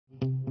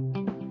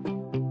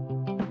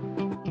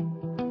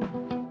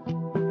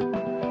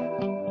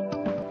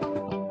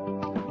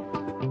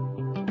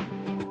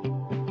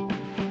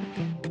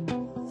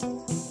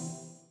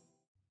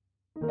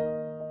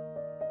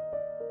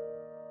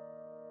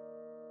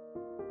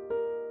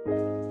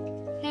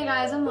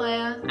guys, I'm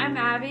Leah. I'm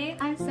Abby.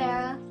 I'm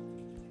Sarah.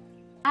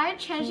 Our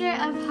treasure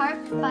of heart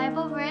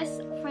Bible verse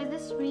for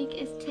this week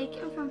is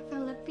taken from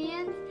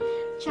Philippians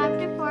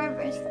chapter 4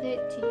 verse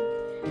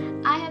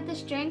 13. I have the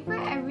strength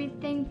for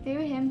everything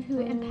through him who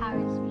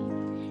empowers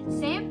me.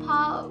 St.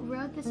 Paul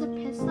wrote this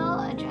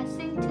epistle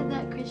addressing to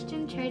the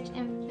Christian church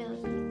in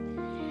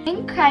Philippi.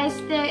 In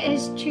Christ there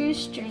is true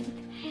strength.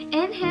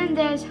 In him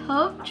there is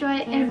hope,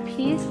 joy, and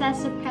peace that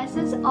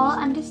surpasses all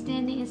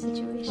understanding in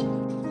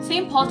situations.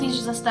 St. Paul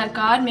teaches us that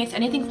God makes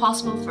anything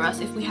possible for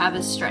us if we have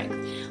his strength.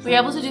 We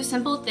are able to do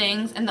simple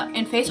things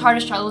and face harder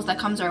struggles that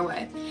comes our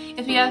way.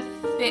 If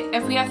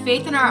we have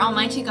faith in our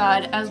Almighty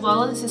God as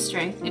well as his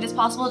strength, it is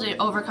possible to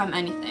overcome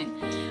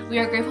anything. We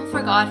are grateful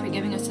for God for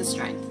giving us his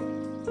strength.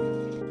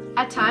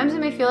 At times, it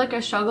may feel like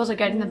our struggles are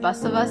getting the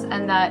best of us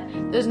and that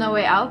there's no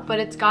way out, but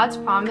it's God's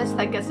promise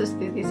that gets us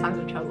through these times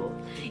of trouble.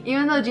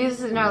 Even though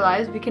Jesus is in our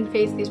lives, we can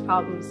face these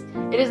problems.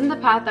 It isn't the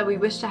path that we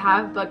wish to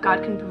have, but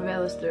God can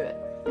prevail us through it.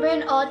 For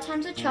in all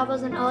times of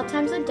troubles and all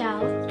times of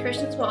doubt,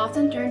 Christians will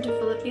often turn to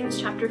Philippians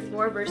chapter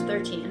 4 verse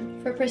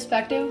 13 for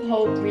perspective,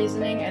 hope,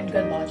 reasoning, and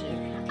good logic.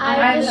 I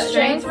have the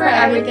strength for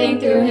everything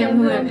through him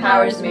who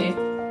empowers me.